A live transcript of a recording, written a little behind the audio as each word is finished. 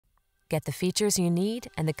Get the features you need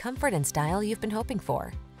and the comfort and style you've been hoping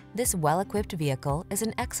for. This well-equipped vehicle is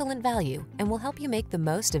an excellent value and will help you make the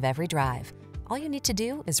most of every drive. All you need to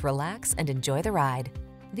do is relax and enjoy the ride.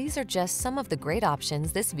 These are just some of the great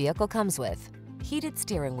options this vehicle comes with: heated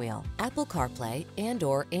steering wheel, Apple CarPlay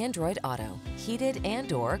and/or Android Auto, heated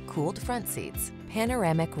and/or cooled front seats,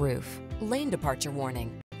 panoramic roof, lane departure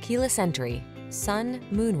warning, keyless entry, sun,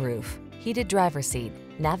 moon roof, heated driver's seat,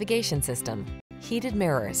 navigation system, heated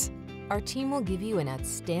mirrors. Our team will give you an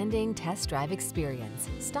outstanding test drive experience.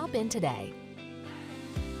 Stop in today.